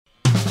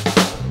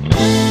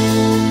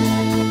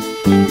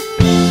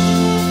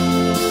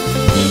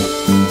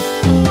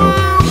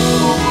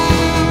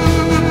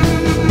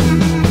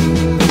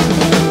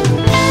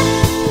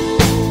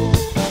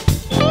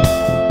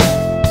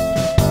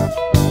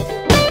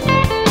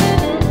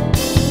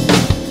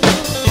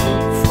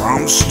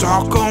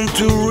Stockholm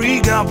to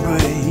Riga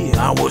Bay,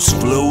 I was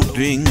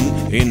floating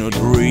in a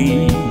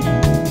dream.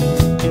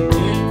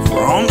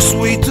 From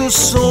sweet to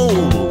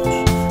salt,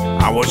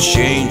 I was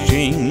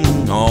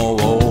changing all.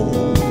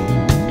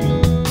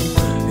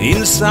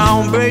 In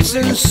sound bass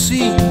and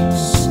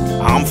seas,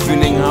 I'm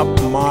filling up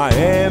my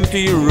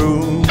empty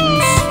rooms.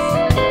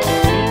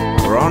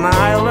 On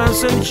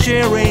islands and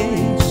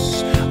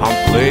cherries, I'm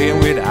playing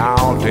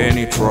without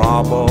any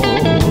trouble.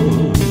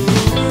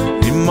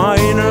 In my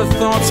inner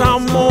thoughts,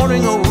 I'm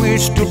mourning a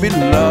wish to be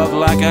loved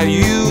like I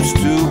used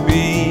to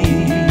be.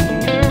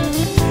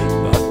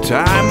 The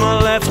time I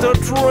left a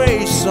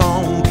trace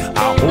on,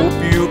 I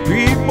hope you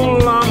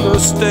people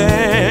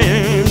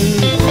understand.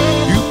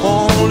 You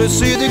only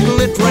see the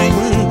glittering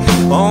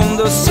on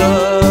the surface.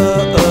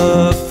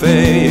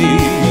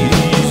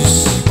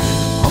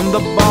 On the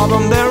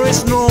bottom there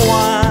is no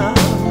one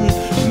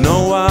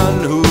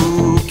who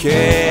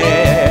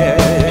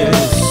cares.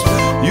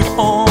 You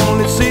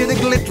only see the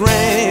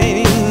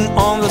glittering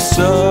on the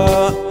surface.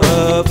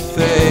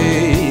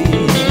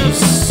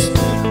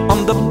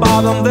 On the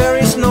bottom there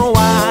is no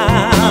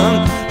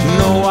one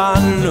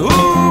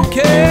who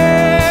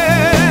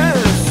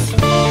cares.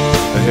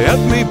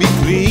 Help me be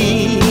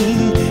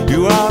clean,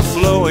 you are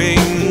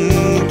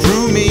flowing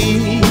through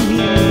me.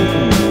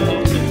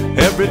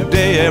 Every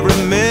day, every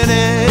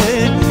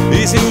minute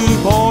is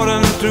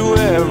important to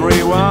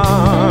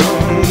everyone.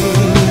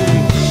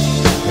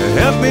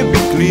 Help me be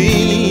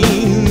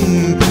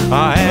clean,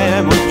 I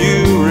am what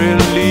you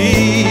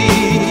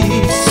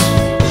release.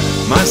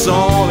 My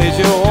soul is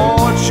your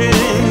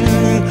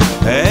origin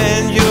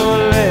and your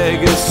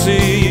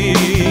legacy.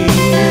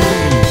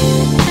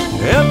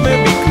 Help me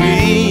be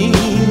clean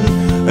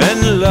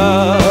and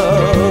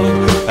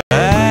love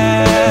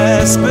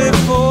as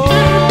before.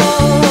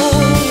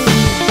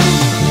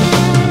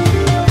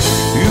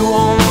 You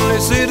only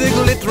see the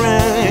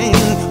glittering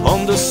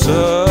on the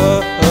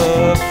surface.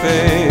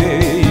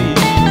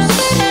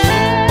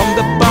 On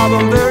the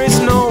bottom there is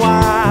no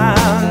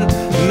one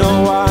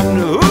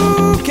who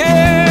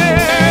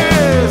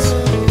cares.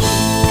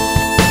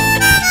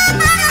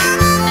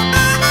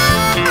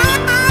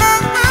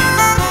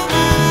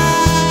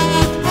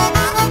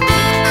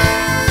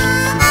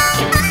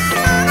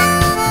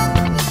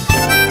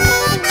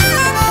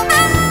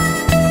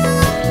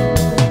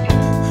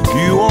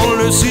 You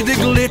only see the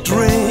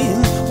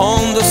glittering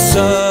on the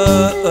surface.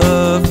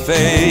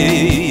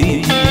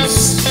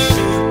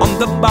 On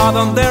the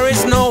bottom there